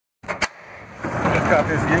got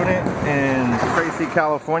this unit in Tracy,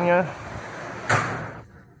 California.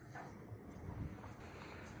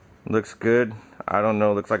 Looks good. I don't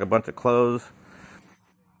know, looks like a bunch of clothes.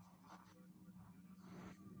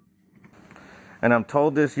 And I'm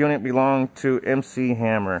told this unit belonged to MC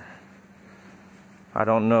Hammer. I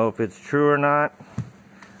don't know if it's true or not.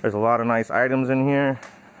 There's a lot of nice items in here.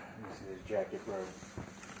 This is his jacket, bro.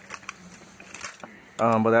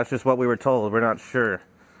 But that's just what we were told. We're not sure.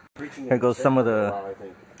 Here goes some of the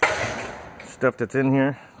stuff that's in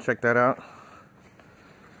here. Check that out.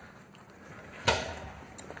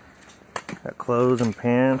 Got clothes and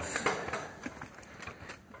pants.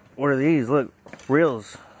 What are these? Look,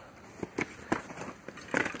 reels.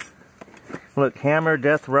 Look, Hammer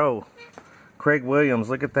Death Row. Craig Williams,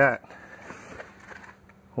 look at that.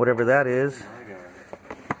 Whatever that is.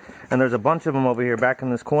 And there's a bunch of them over here back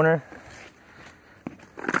in this corner.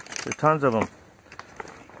 There's tons of them.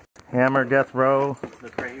 Hammer Death Row.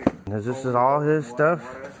 Look right here. This is all his stuff.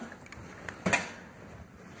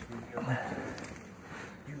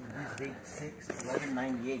 Dude, this is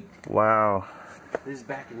 8/6/11/98. Wow. This is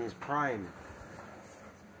back in his prime.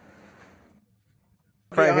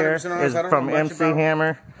 Right here is from MC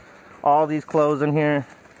Hammer. All these clothes in here.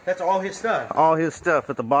 That's all his stuff. All his stuff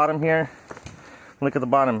at the bottom here. Look at the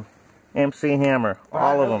bottom. MC Hammer.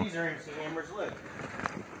 All of them. These are MC Hammers. Look.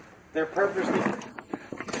 They're purposely.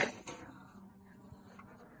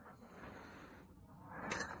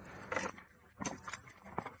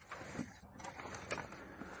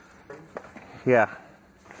 Yeah.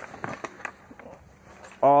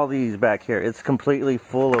 All these back here. It's completely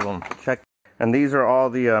full of them. Check. And these are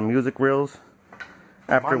all the music reels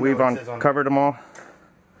after we've uncovered them all.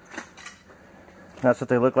 That's what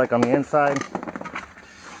they look like on the inside.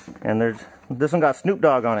 And there's this one got Snoop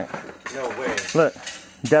Dogg on it. No way. Look.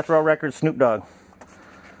 Death Row Records, Snoop Dogg.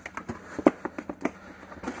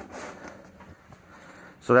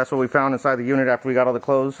 So that's what we found inside the unit after we got all the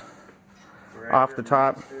clothes off the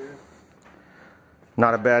top.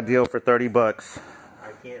 Not a bad deal for 30 bucks.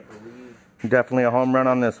 I can't believe. Definitely a home run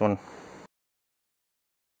on this one.